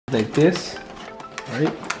Like this,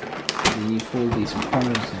 right? And you fold these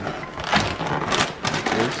corners in.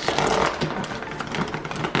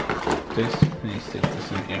 This, and you stick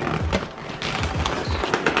this in here.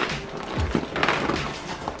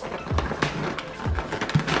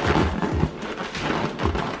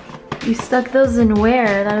 You stuck those in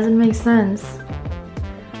where? That doesn't make sense.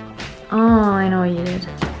 Oh, I know what you did.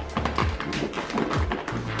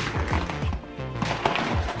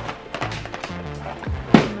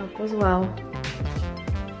 Nope, as well.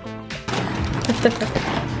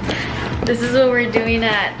 This is what we're doing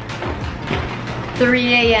at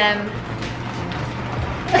 3 a.m.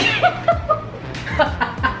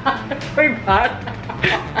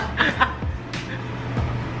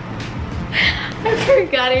 I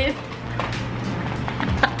forgot it.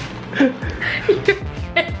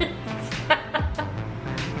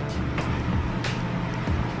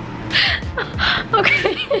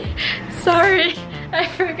 Okay, sorry, I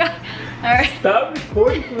forgot. Alright. Stop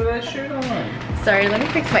recording with that shirt on. Sorry, let me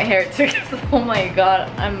fix my hair too, because oh my god,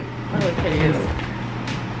 I look hideous.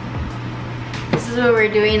 This is what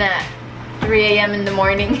we're doing at 3 a.m. in the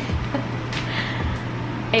morning.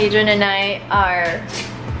 Adrian and I are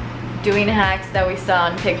doing hacks that we saw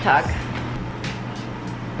on TikTok.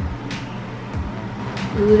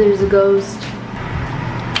 Ooh, there's a ghost. Ooh.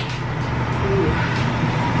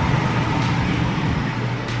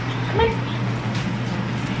 Come here.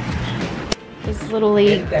 This little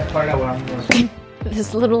lady. Get that part out where I'm going.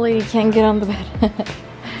 This little lady can't get on the bed.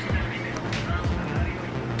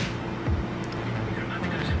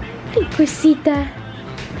 Ay, cosita.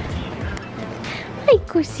 Ay,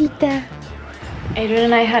 cosita. Adrian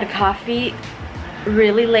and I had coffee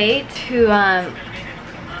really late to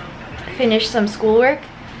finish some schoolwork,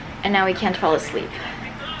 and now we can't fall asleep.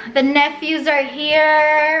 The nephews are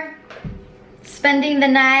here, spending the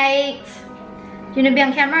night. You gonna be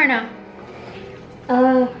on camera or no?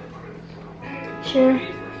 Sure.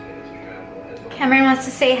 Cameron wants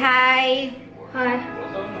to say hi. Hi.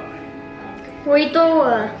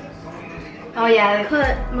 Jorito, Oh yeah,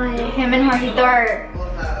 cut my... him and Jorgito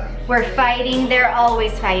we're fighting. They're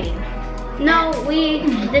always fighting. No, we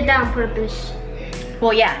did that on purpose.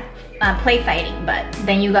 Well, yeah, play fighting, but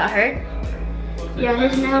then you got hurt. Yeah,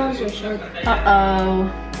 his nails are sharp. Uh-oh.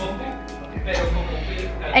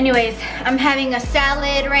 Anyways, I'm having a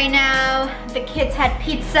salad right now. The kids had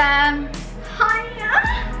pizza.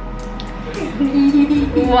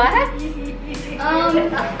 What?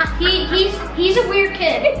 He's a weird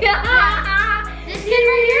kid. This kid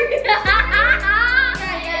right here? Yeah.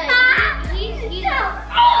 He's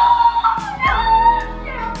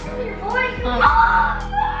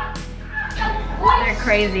They're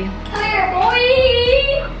crazy. Come here, boy.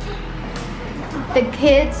 The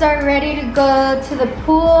kids are ready to go to the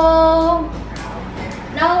pool.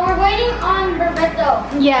 No, we're waiting on Roberto.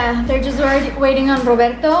 Yeah, they're just waiting on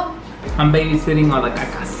Roberto. I'm babysitting all the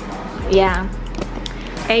cacas. Yeah.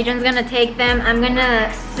 Adrian's gonna take them. I'm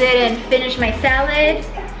gonna sit and finish my salad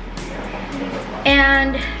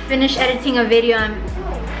and finish editing a video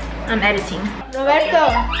I'm editing. Roberto,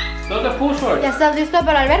 Those are pool shorts. ¿ya estás listo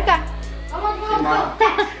para la alberca?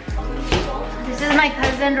 This is my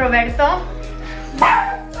cousin Roberto.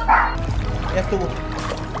 Ya estuvo.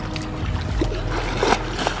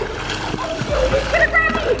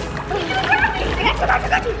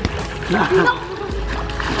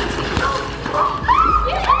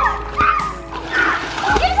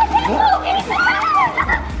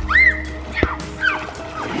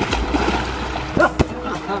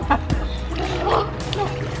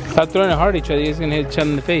 Stop throwing it hard at each other. He's gonna hit each other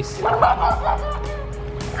in the face.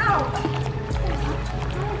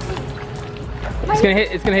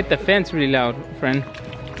 It's gonna hit the fence really loud, friend.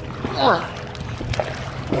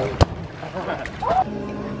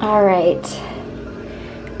 All right.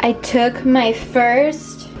 I took my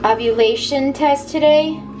first ovulation test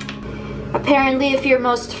today. Apparently, if you're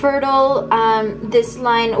most fertile, this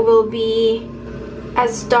line will be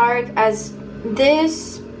as dark as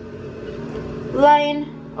this line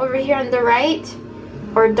over here on the right,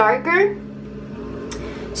 or darker.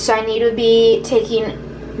 So I need to be taking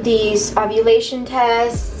these ovulation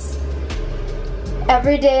tests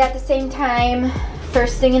every day at the same time,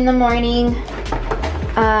 first thing in the morning.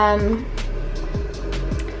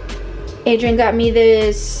 Adrian got me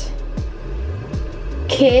this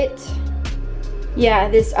kit. Yeah,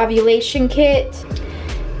 this ovulation kit.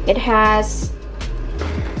 It has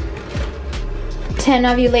 10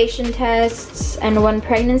 ovulation tests and 1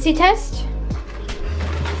 pregnancy test.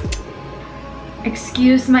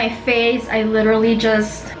 Excuse my face, I literally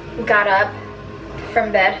just got up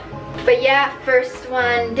from bed. But yeah, first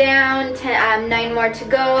one down, 9 more to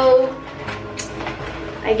go.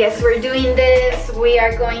 I guess we're doing this. We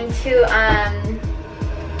are going to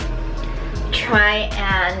try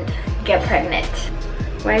and get pregnant.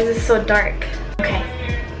 Why is this so dark? Okay,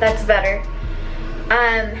 that's better.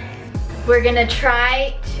 We're gonna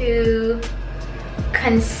try to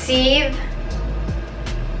conceive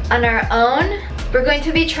on our own. We're going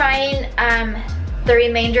to be trying the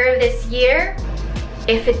remainder of this year.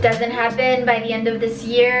 If it doesn't happen by the end of this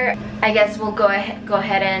year, I guess we'll go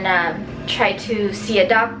ahead and try to see a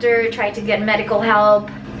doctor, try to get medical help,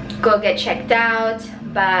 go get checked out,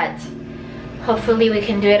 but hopefully we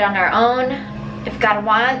can do it on our own if God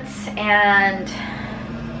wants. And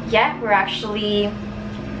yeah, we're actually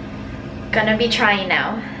gonna be trying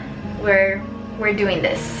now. We're doing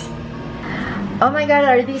this. Oh my god,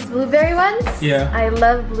 are these blueberry ones? Yeah. I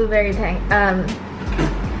love blueberry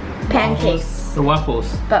pancakes. The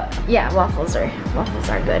waffles. But yeah, waffles are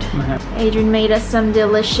good. Adrian made us some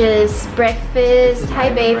delicious breakfast. Hi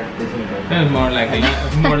babe. That's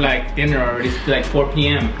more like dinner already. It's like 4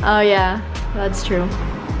 p.m. Oh yeah, that's true.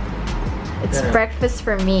 It's breakfast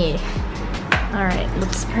for me. All right,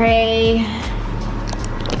 let's pray.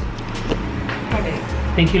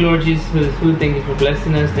 Thank you, Lord Jesus, for this food. Thank you for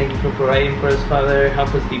blessing us. Thank you for providing for us, Father.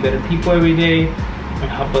 Help us be better people every day, and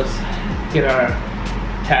help us get our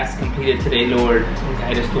tasks completed today, Lord, and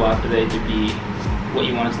guide us throughout the day to be what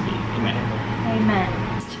you want us to be. Amen. Amen.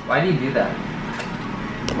 Why do you do that?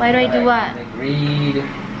 Why do I do what? Like read,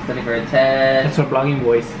 study for a test. That's our blogging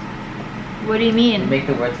voice. What do you mean? Make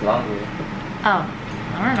the words longer. Oh,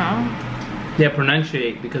 I don't know. Yeah,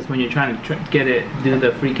 pronunciate, because when you're trying to get it, do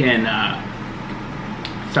the freaking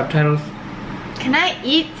subtitles. Can I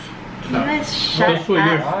eat? Can you guys shut That's what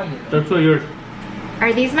up? yours. That's what yours.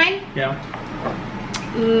 Are these mine? Yeah.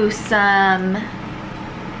 Ooh, some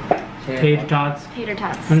Tater tots. tater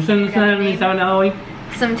tots. Some Some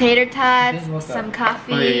tater tots, some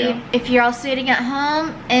coffee. Oh, yeah. If you're all sitting at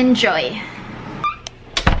home, enjoy.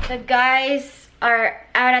 The guys are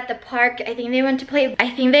out at the park. I think they went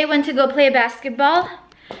to go play basketball.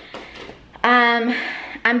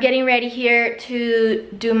 I'm getting ready here to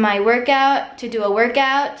do a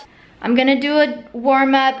workout. I'm gonna do a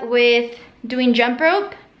warm-up with doing jump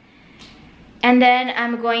rope. And then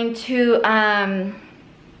I'm going to,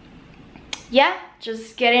 yeah,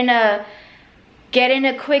 just get in a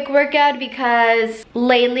quick workout, because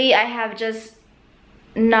lately I have just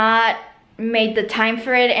not made the time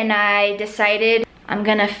for it, and I decided I'm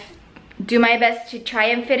gonna do my best to try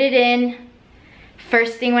and fit it in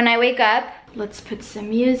first thing when I wake up. Let's put some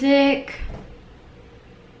music.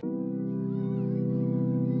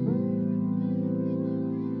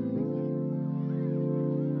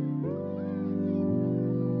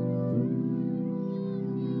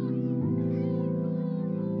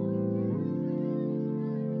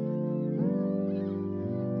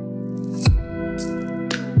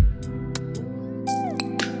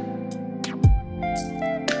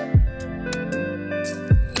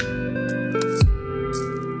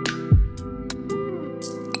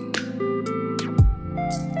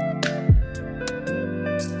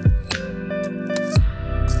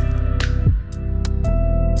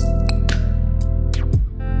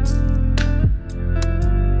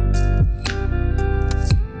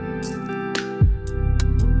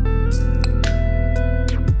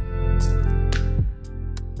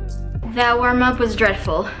 That warm-up was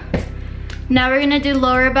dreadful. Now we're gonna do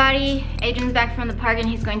lower body. Adrian's back from the park and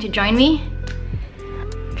he's going to join me.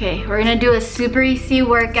 Okay, we're gonna do a super easy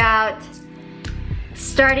workout.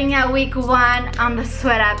 Starting at week 1 on the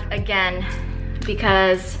sweat up again,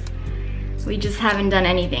 because we just haven't done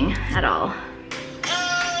anything at all.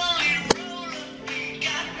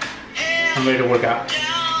 I'm ready to work out.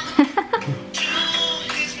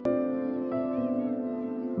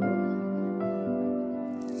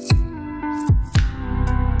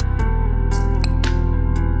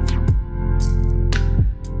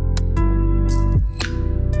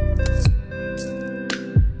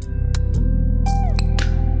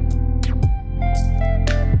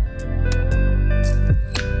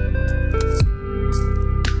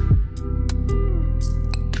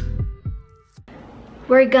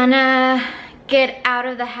 We're gonna get out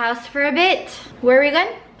of the house for a bit. Where are we going?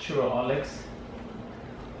 Churroholics.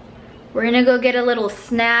 We're gonna go get a little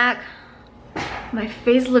snack. My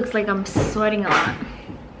face looks like I'm sweating a lot.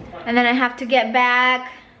 And then I have to get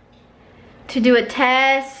back to do a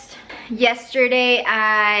test. Yesterday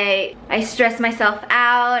I stressed myself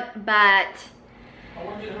out, but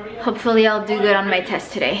hopefully I'll do good on my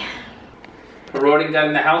test today. Rodin got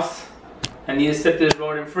in the house. I need to set this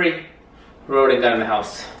rodent free. Rodin got in the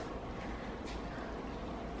house.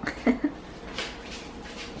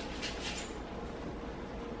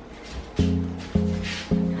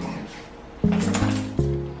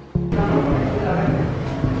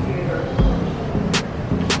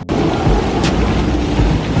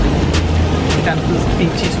 Tantos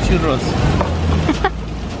pinches churros.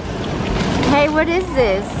 Hey, what is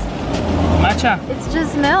this? Matcha. It's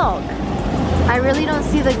just milk. I really don't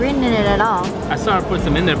see the green in it at all. I saw her put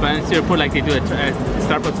some in there, but I didn't see her put like they do at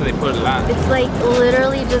Starbucks, so they put a lot. It's like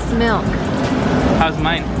literally just milk. How's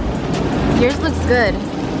mine? Yours looks good.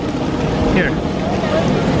 Here.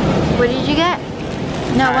 What did you get?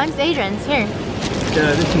 No, one's Adrian's. Here.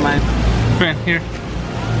 This is mine. Friend, here.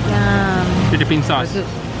 Yum. Philippine sauce.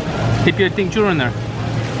 Dip your thing churro in there.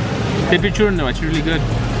 Dip your churro in there. It's really good.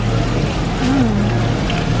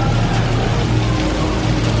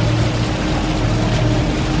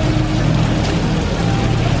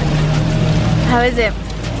 How is it?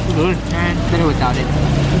 Good. It's better without it.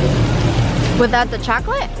 Without the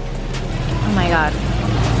chocolate? Oh my god.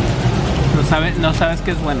 No sabes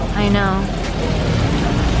que es bueno. I know.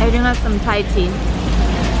 I do have some Thai tea.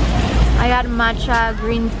 I got matcha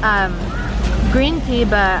green tea,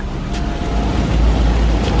 but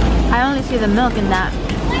I only see the milk in that.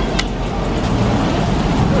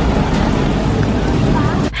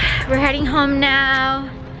 We're heading home now.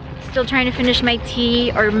 Still trying to finish my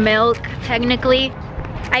tea, or milk, technically.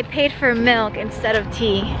 I paid for milk instead of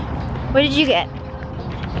tea. What did you get?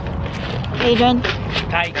 Adrian?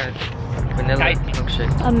 Tiger. Vanilla Thai.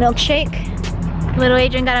 milkshake. A milkshake. Little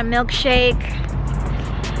Adrian got a milkshake.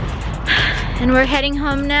 And we're heading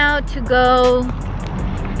home now to go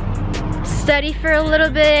study for a little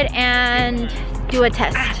bit and do a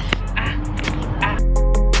test.